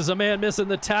races. A man missing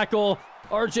the tackle.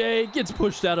 RJ gets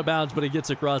pushed out of bounds, but he gets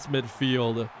across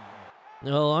midfield.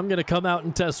 Well, I'm going to come out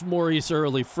and test Maurice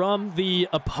early. From the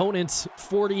opponent's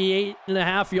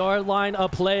 48.5-yard line, a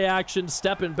play action,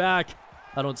 stepping back.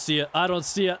 I don't see it. I don't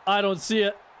see it. I don't see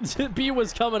it. B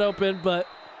was coming open, but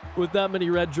with that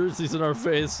many red jerseys in our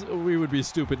face, we would be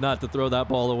stupid not to throw that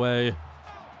ball away.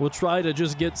 We'll try to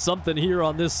just get something here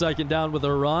on this second down with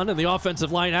a run, and the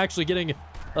offensive line actually getting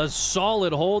a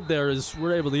solid hold there as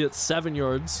we're able to get 7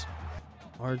 yards.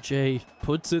 RJ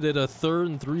puts it at a 3rd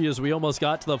and 3 as we almost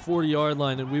got to the 40-yard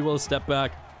line, and we will step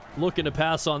back looking to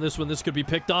pass on this one. This could be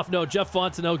picked off. No, Jeff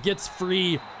Fontenot gets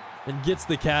free and gets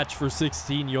the catch for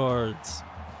 16 yards.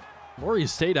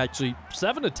 Maurice State actually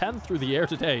 7-10 through the air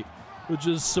today, which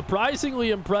is surprisingly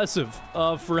impressive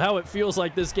for how it feels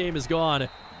like this game is gone.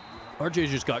 RJ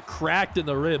just got cracked in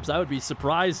the ribs. I would be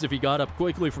surprised if he got up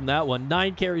quickly from that one.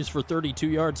 9 carries for 32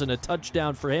 yards and a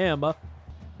touchdown for him.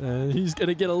 He's going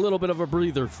to get a little bit of a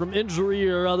breather from injury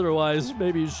or otherwise.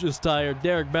 Maybe he's just tired.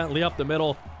 Derek Bentley up the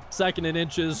middle. 2nd and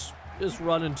inches. Just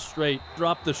running straight.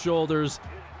 Drop the shoulders.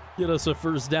 Get us a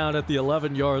first down at the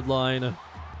 11-yard line.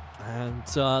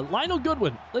 And Lionel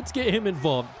Goodwin. Let's get him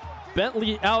involved.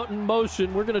 Bentley out in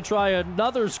motion. We're going to try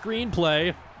another screen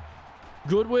play.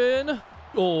 Goodwin.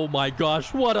 Oh my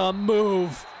gosh. What a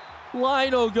move.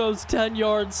 Lionel goes 10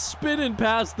 yards. Spinning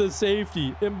past the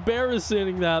safety.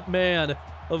 Embarrassing that man.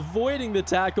 Avoiding the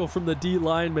tackle from the D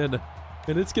lineman,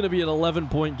 and it's going to be an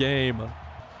 11-point game.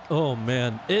 Oh,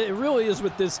 man. It really is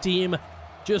with this team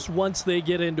just once they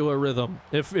get into a rhythm.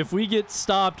 If we get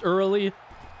stopped early,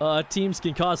 teams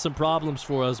can cause some problems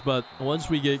for us, but once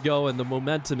we get going, the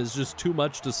momentum is just too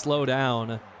much to slow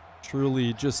down.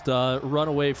 Truly just a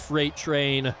runaway freight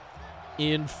train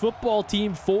in football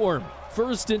team form.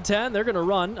 1st and 10, they're going to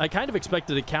run. I kind of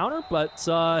expected a counter, but,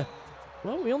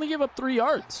 well, we only gave up 3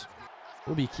 yards.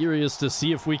 We'll be curious to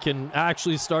see if we can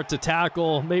actually start to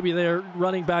tackle. Maybe their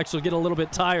running backs will get a little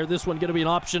bit tired. This one going to be an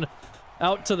option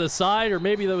out to the side, or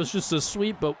maybe that was just a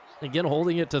sweep, but again,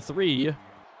 holding it to 3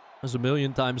 is a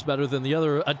million times better than the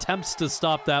other attempts to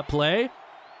stop that play.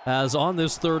 As on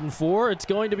this 3rd and 4, it's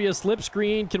going to be a slip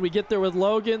screen. Can we get there with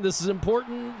Logan? This is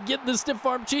important. Get the stiff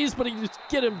arm cheese, but he just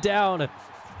get him down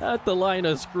at the line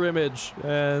of scrimmage.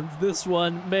 And this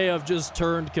one may have just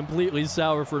turned completely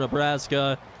sour for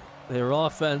Nebraska. Their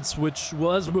offense, which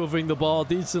was moving the ball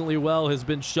decently well, has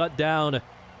been shut down.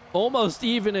 Almost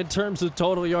even in terms of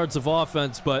total yards of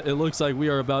offense, but it looks like we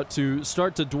are about to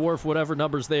start to dwarf whatever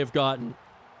numbers they have gotten.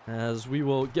 As we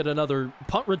will get another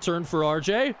punt return for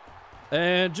RJ.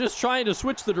 And just trying to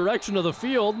switch the direction of the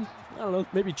field. I don't know,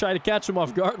 maybe try to catch him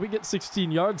off guard. We get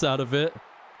 16 yards out of it.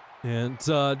 And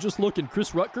just looking,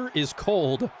 Chris Rutger is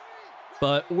cold.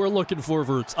 But we're looking for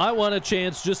Verts. I want a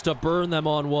chance just to burn them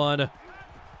on one.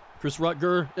 Chris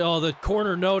Rutger, oh, the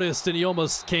corner noticed, and he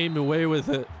almost came away with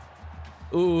it.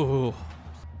 Ooh.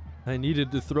 I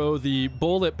needed to throw the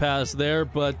bullet pass there,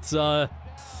 but,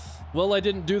 well, I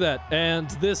didn't do that.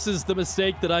 And this is the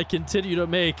mistake that I continue to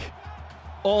make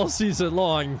all season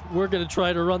long. We're going to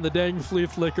try to run the dang flea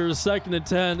flickers. 2nd and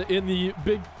 10 in the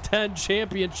Big Ten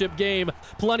championship game.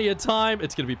 Plenty of time.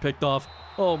 It's going to be picked off.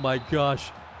 Oh, my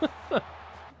gosh.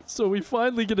 So we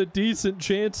finally get a decent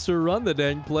chance to run the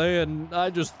dang play, and I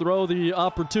just throw the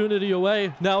opportunity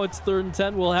away. Now it's 3rd and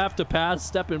 10. We'll have to pass,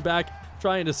 stepping back,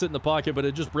 trying to sit in the pocket, but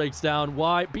it just breaks down.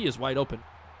 Why? B is wide open.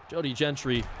 Jody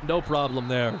Gentry, no problem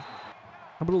there.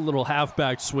 How about a little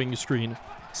halfback swing screen?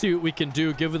 See what we can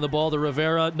do, giving the ball to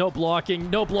Rivera. No blocking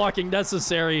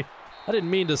necessary. I didn't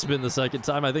mean to spin the second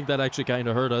time. I think that actually kind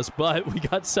of hurt us, but we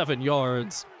got 7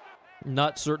 yards.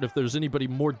 Not certain if there's anybody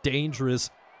more dangerous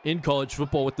in college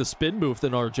football with the spin move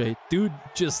than RJ. Dude,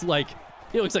 just like,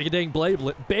 he looks like a dang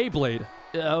Beyblade.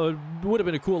 It would have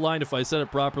been a cool line if I said it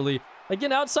properly.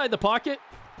 Again, outside the pocket,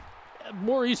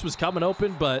 Maurice was coming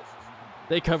open, but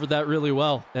they covered that really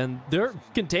well. And they're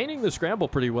containing the scramble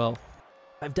pretty well.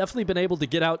 I've definitely been able to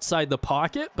get outside the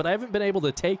pocket, but I haven't been able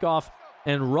to take off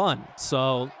and run.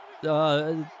 So,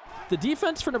 the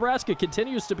defense for Nebraska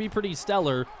continues to be pretty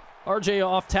stellar. RJ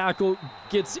off tackle,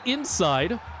 gets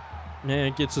inside,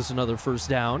 and gets us another first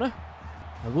down.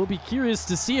 I will be curious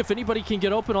to see if anybody can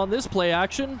get open on this play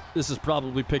action. This is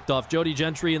probably picked off. Jody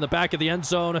Gentry in the back of the end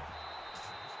zone.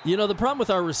 You know, the problem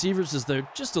with our receivers is they're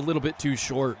just a little bit too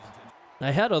short.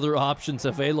 I had other options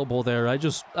available there.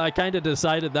 I kind of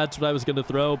decided that's what I was going to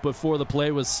throw before the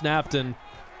play was snapped, and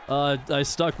I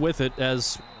stuck with it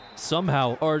as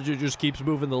somehow RJ just keeps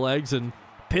moving the legs and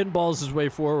pinballs his way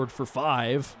forward for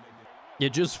 5.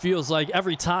 It just feels like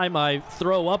every time I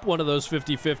throw up one of those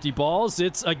 50-50 balls,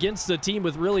 it's against a team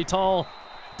with really tall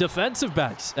defensive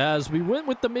backs. As we went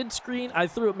with the mid-screen, I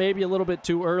threw it maybe a little bit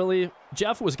too early.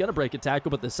 Jeff was going to break a tackle,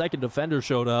 but the second defender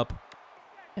showed up.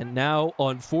 And now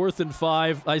on 4th and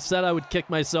 5, I said I would kick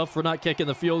myself for not kicking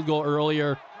the field goal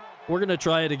earlier. We're going to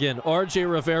try it again.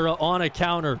 RJ Rivera on a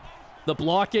counter. The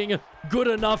blocking, good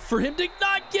enough for him to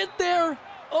not get there.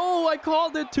 Oh, I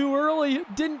called it too early.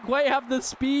 Didn't quite have the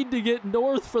speed to get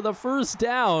north for the first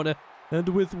down. And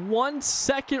with 1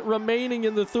 second remaining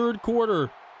in the third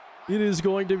quarter, it is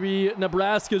going to be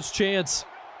Nebraska's chance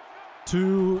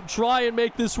to try and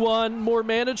make this one more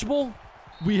manageable.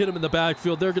 We hit him in the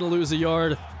backfield. They're going to lose a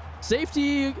yard.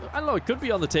 Safety, I don't know, it could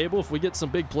be on the table if we get some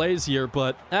big plays here,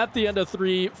 but at the end of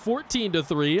 3,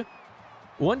 14-3.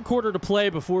 1 quarter to play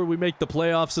before we make the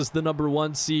playoffs as the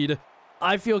 #1 seed.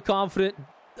 I feel confident.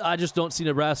 I just don't see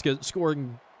Nebraska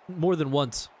scoring more than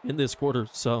once in this quarter,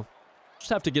 so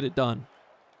just have to get it done.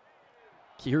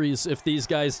 Curious if these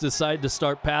guys decide to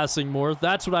start passing more.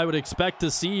 That's what I would expect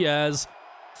to see as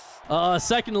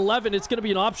 2nd and 11. It's going to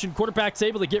be an option. Quarterback's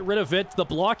able to get rid of it. The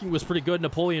blocking was pretty good.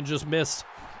 Napoleon just missed.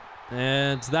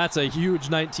 And that's a huge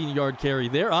 19-yard carry.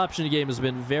 Their option game has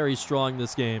been very strong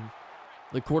this game.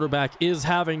 The quarterback is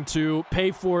having to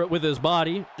pay for it with his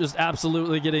body. Just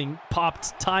absolutely getting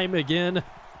popped time again.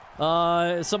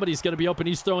 Somebody's going to be open.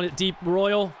 He's throwing it deep.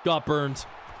 Royal got burned.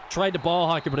 Tried to ball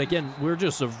hawk it, but again, we're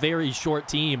just a very short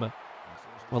team.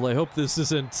 Well, I hope this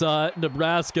isn't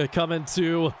Nebraska coming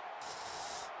to,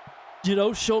 you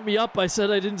know, show me up. I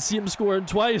said I didn't see him scoring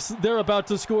twice. They're about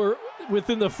to score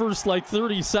within the first,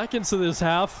 30 seconds of this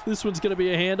half. This one's going to be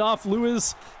a handoff.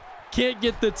 Lewis can't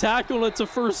get the tackle. It's a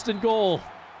 1st and goal.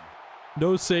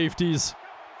 No safeties.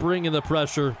 Bringing the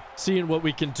pressure. Seeing what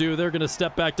we can do. They're going to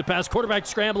step back to pass. Quarterback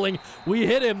scrambling. We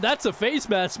hit him. That's a face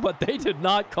mask, but they did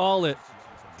not call it.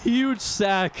 Huge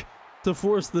sack to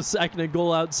force the 2nd and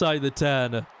goal outside the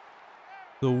 10.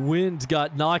 The wind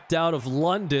got knocked out of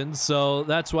London, so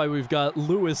that's why we've got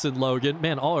Lewis and Logan.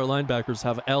 Man, all our linebackers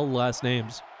have L last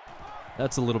names.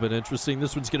 That's a little bit interesting.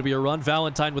 This one's going to be a run.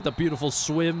 Valentine with a beautiful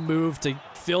swim move to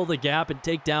fill the gap and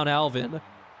take down Alvin.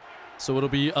 So it'll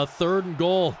be a 3rd and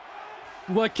goal.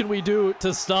 What can we do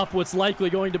to stop what's likely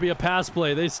going to be a pass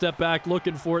play? They step back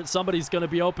looking for it. Somebody's going to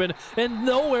be open and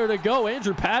nowhere to go.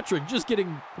 Andrew Patrick just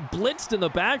getting blitzed in the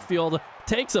backfield.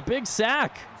 Takes a big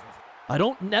sack. I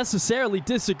don't necessarily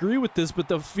disagree with this, but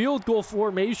the field goal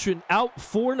formation out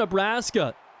for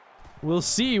Nebraska. We'll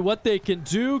see what they can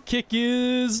do. Kick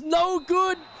is no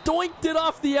good. Doinked it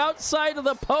off the outside of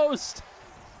the post.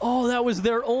 Oh, that was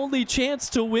their only chance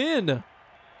to win.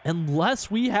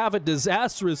 Unless we have a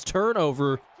disastrous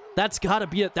turnover, that's got to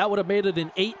be it. That would have made it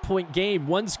an 8-point game.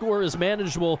 1 score is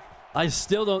manageable. I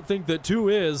still don't think that 2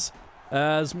 is,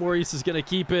 as Maurice is going to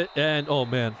keep it. And, oh,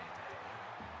 man.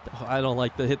 I don't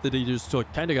like the hit that he just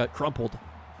took. Kind of got crumpled.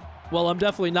 Well, I'm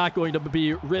definitely not going to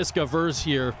be risk-averse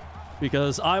here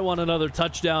because I want another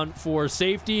touchdown for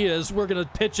safety as we're going to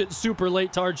pitch it super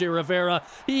late to RJ Rivera.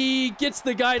 He gets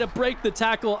the guy to break the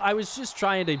tackle. I was just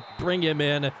trying to bring him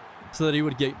in so that he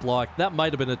would get blocked. That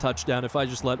might have been a touchdown if I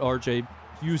just let RJ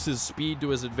use his speed to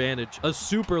his advantage. A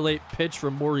super late pitch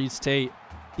from Maurice Tate.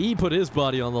 He put his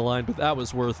body on the line, but that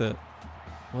was worth it.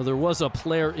 Well, there was a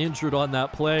player injured on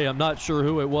that play. I'm not sure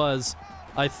who it was.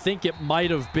 I think it might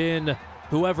have been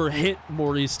whoever hit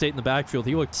Maurice Tate in the backfield.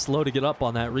 He looked slow to get up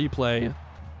on that replay.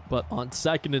 But on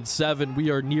 2nd and 7,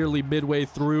 we are nearly midway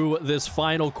through this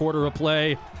final quarter of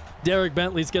play. Derek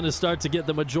Bentley's going to start to get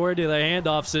the majority of the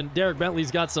handoffs, and Derek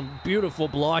Bentley's got some beautiful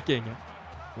blocking.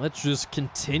 Let's just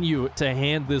continue to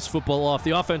hand this football off.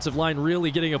 The offensive line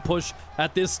really getting a push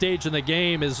at this stage in the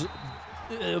game is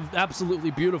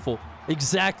absolutely beautiful.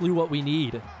 Exactly what we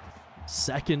need.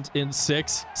 2nd and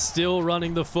 6, still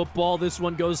running the football. This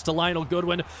one goes to Lionel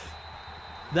Goodwin.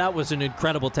 That was an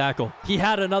incredible tackle. He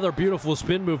had another beautiful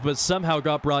spin move, but somehow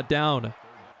got brought down.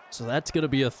 So that's going to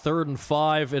be a 3rd and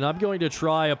 5, and I'm going to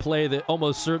try a play that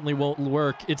almost certainly won't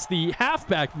work. It's the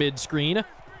halfback mid-screen.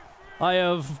 I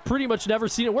have pretty much never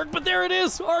seen it work, but there it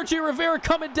is. RJ Rivera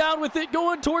coming down with it,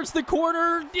 going towards the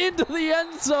corner, into the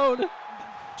end zone.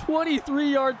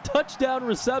 23-yard touchdown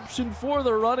reception for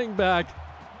the running back.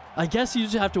 I guess you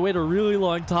just have to wait a really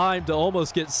long time to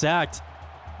almost get sacked.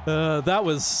 That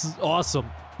was awesome.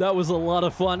 That was a lot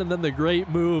of fun, and then the great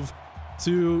move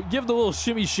to give the little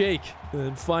shimmy shake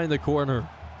and find the corner.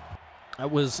 That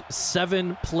was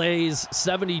 7 plays,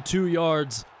 72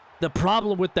 yards. The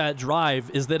problem with that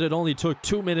drive is that it only took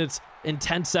 2 minutes and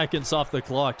 10 seconds off the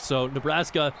clock. So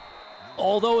Nebraska,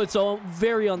 although it's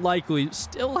very unlikely,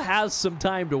 still has some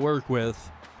time to work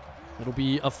with. It'll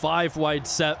be a 5-wide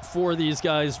set for these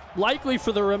guys, likely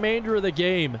for the remainder of the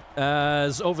game,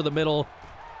 as over the middle,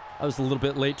 I was a little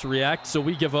bit late to react, so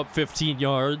we give up 15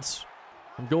 yards.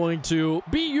 I'm going to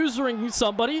be using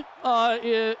somebody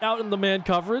out in the man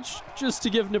coverage just to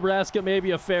give Nebraska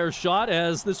maybe a fair shot,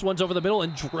 as this one's over the middle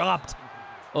and dropped.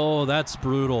 Oh, that's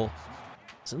brutal.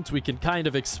 Since we can kind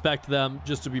of expect them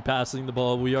just to be passing the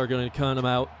ball, we are going to cut them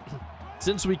out.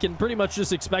 Since we can pretty much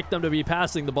just expect them to be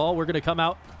passing the ball, we're going to come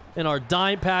out in our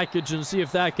dime package and see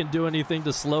if that can do anything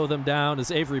to slow them down, as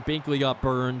Avery Binkley got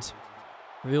burned.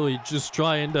 Really just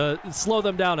trying to slow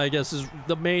them down, I guess, is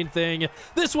the main thing.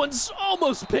 This one's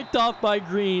almost picked off by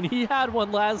Green. He had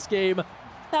one last game.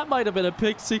 That might have been a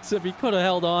pick six if he could have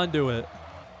held on to it.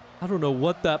 I don't know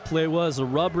what that play was, a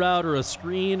rub route or a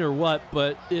screen or what,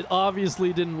 but it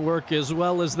obviously didn't work as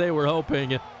well as they were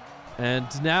hoping.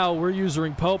 And now we're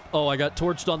using Pope. Oh, I got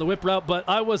torched on the whip route, but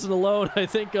I wasn't alone. I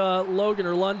think Logan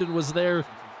or London was there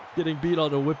getting beat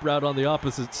on a whip route on the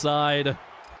opposite side.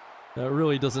 That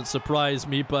really doesn't surprise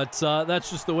me, but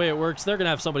that's just the way it works. They're going to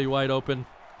have somebody wide open.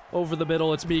 Over the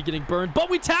middle, it's me getting burned, but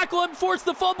we tackle him, force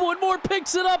the fumble, and Moore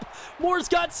picks it up. Moore's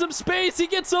got some space. He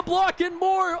gets a block, and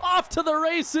Moore off to the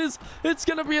races. It's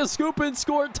going to be a scoop and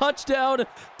score touchdown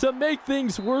to make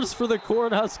things worse for the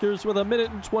Cornhuskers with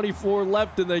 1:24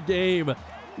 left in the game.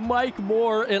 Mike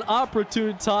Moore, an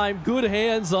opportune time. Good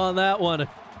hands on that one.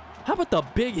 How about the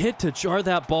big hit to jar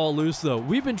that ball loose, though?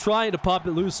 We've been trying to pop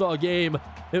it loose all game.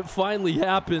 It finally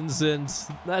happens, and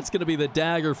that's going to be the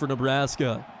dagger for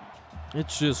Nebraska.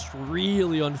 It's just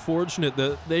really unfortunate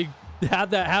that they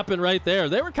had that happen right there.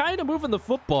 They were kind of moving the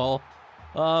football.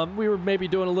 We were maybe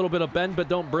doing a little bit of bend but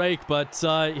don't break, but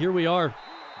here we are.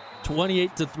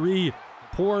 28-3,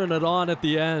 pouring it on at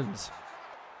the end.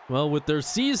 Well, with their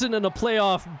season and a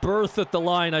playoff berth at the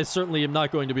line, I certainly am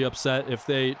not going to be upset if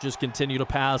they just continue to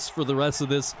pass for the rest of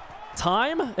this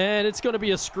time. And it's going to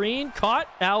be a screen. Caught.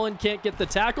 Allen can't get the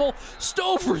tackle.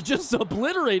 Stover just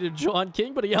obliterated John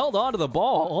King, but he held on to the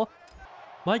ball.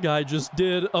 My guy just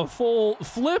did a full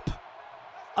flip.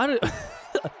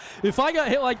 If I got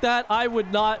hit like that, I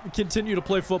would not continue to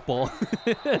play football.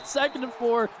 2nd and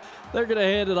 4. They're going to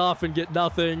hand it off and get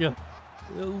nothing. It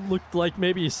looked like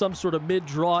maybe some sort of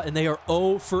mid-draw, and they are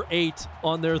 0 for 8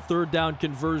 on their 3rd down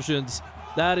conversions.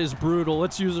 That is brutal.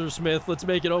 Let's use our Smith. Let's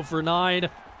make it 0 for 9.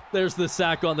 There's the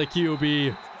sack on the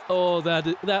QB. Oh, that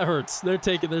hurts. They're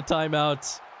taking their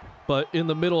timeouts. But in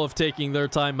the middle of taking their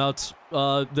timeouts,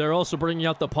 they're also bringing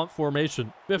out the punt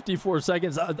formation. 54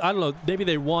 seconds. I don't know. Maybe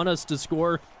they want us to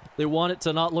score. They want it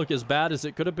to not look as bad as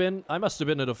it could have been. I must have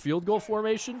been at a field goal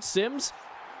formation. Sims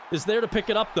is there to pick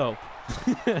it up, though.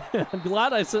 I'm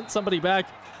glad I sent somebody back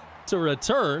to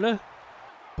return.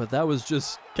 But that was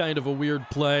just kind of a weird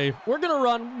play. We're going to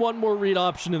run one more read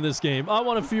option in this game. I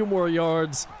want a few more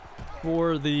yards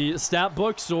for the stat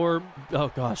books or... Oh,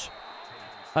 gosh.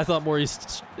 I thought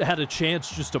Maurice had a chance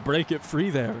just to break it free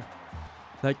there.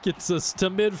 That gets us to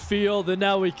midfield, and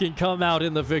now we can come out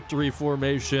in the victory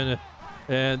formation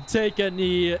and take a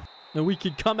knee. And we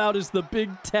can come out as the Big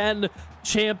Ten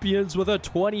champions with a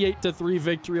 28-3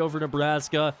 victory over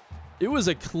Nebraska. It was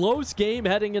a close game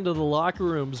heading into the locker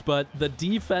rooms, but the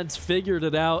defense figured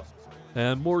it out,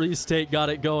 and Maurice Tate got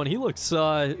it going. He looks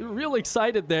real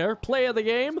excited there. Play of the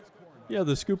game. Yeah,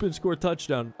 the scoop and score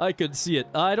touchdown. I could see it.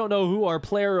 I don't know who our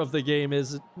player of the game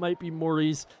is. It might be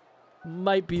Maurice,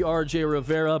 might be RJ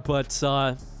Rivera, but,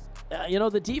 you know,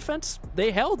 the defense,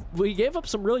 they held. We gave up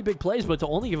some really big plays, but to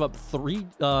only give up 3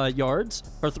 yards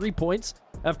or 3 points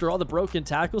after all the broken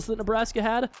tackles that Nebraska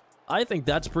had, I think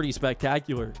that's pretty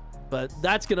spectacular. But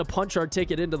that's going to punch our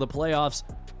ticket into the playoffs.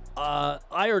 I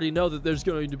already know that there's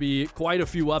going to be quite a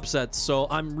few upsets, so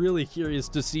I'm really curious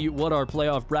to see what our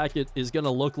playoff bracket is going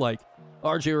to look like.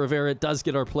 RJ Rivera does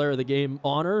get our player of the game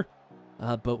honor,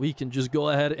 but we can just go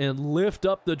ahead and lift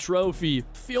up the trophy.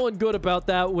 Feeling good about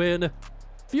that win.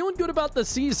 Feeling good about the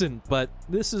season, but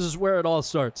this is where it all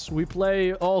starts. We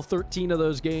play all 13 of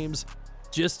those games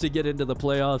just to get into the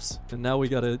playoffs, and now we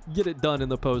got to get it done in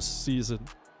the postseason.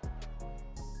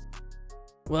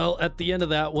 Well, at the end of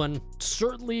that one,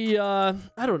 certainly, I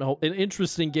don't know, an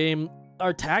interesting game.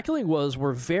 Our tackling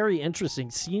were very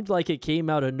interesting. Seemed like it came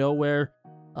out of nowhere.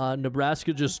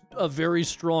 Nebraska, just a very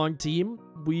strong team.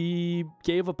 We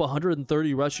gave up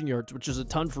 130 rushing yards, which is a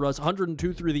ton for us.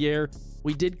 102 through the air.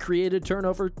 We did create a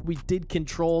turnover. We did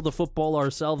control the football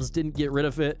ourselves, didn't get rid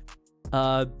of it.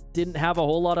 Didn't have a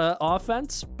whole lot of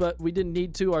offense, but we didn't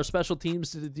need to. Our special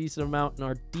teams did a decent amount, and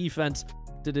our defense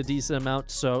did a decent amount.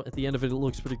 So at the end of it, it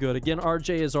looks pretty good. Again,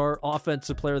 RJ is our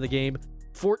offensive player of the game.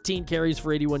 14 carries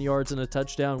for 81 yards and a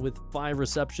touchdown with 5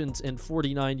 receptions and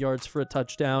 49 yards for a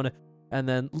touchdown. And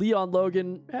then Leon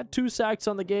Logan had 2 sacks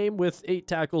on the game with 8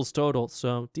 tackles total.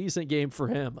 So decent game for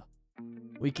him.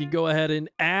 We can go ahead and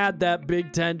add that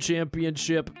Big Ten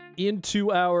championship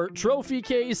into our trophy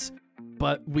case,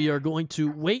 but we are going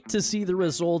to wait to see the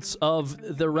results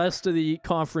of the rest of the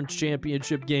conference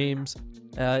championship games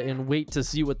and wait to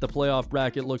see what the playoff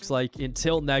bracket looks like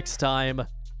until next time.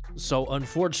 So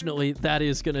unfortunately, that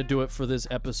is going to do it for this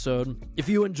episode. If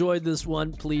you enjoyed this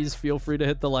one, please feel free to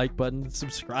hit the like button,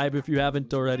 subscribe if you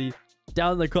haven't already.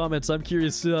 Down in the comments, I'm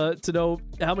curious to know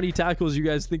how many tackles you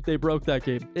guys think they broke that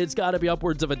game. It's got to be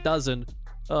upwards of a dozen.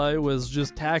 It was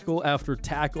just tackle after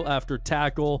tackle after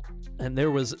tackle, and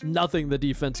there was nothing the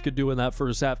defense could do in that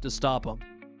first half to stop them.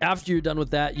 After you're done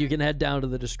with that, you can head down to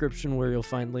the description where you'll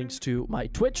find links to my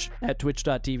Twitch at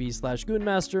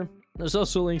twitch.tv/GoonMaster. There's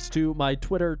also links to my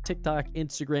Twitter, TikTok,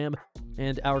 Instagram,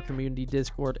 and our community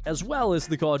Discord, as well as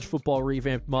the College Football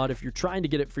Revamped mod if you're trying to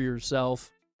get it for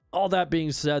yourself. All that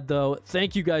being said, though,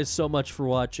 thank you guys so much for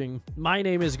watching. My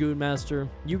name is GoonMaster.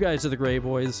 You guys are the Gray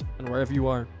Boys, and wherever you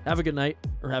are, have a good night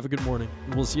or have a good morning,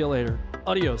 and we'll see you later.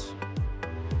 Adios.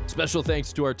 Special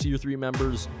thanks to our Tier 3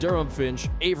 members, Durham Finch,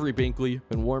 Avery Binkley,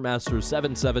 and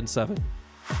Warmaster777.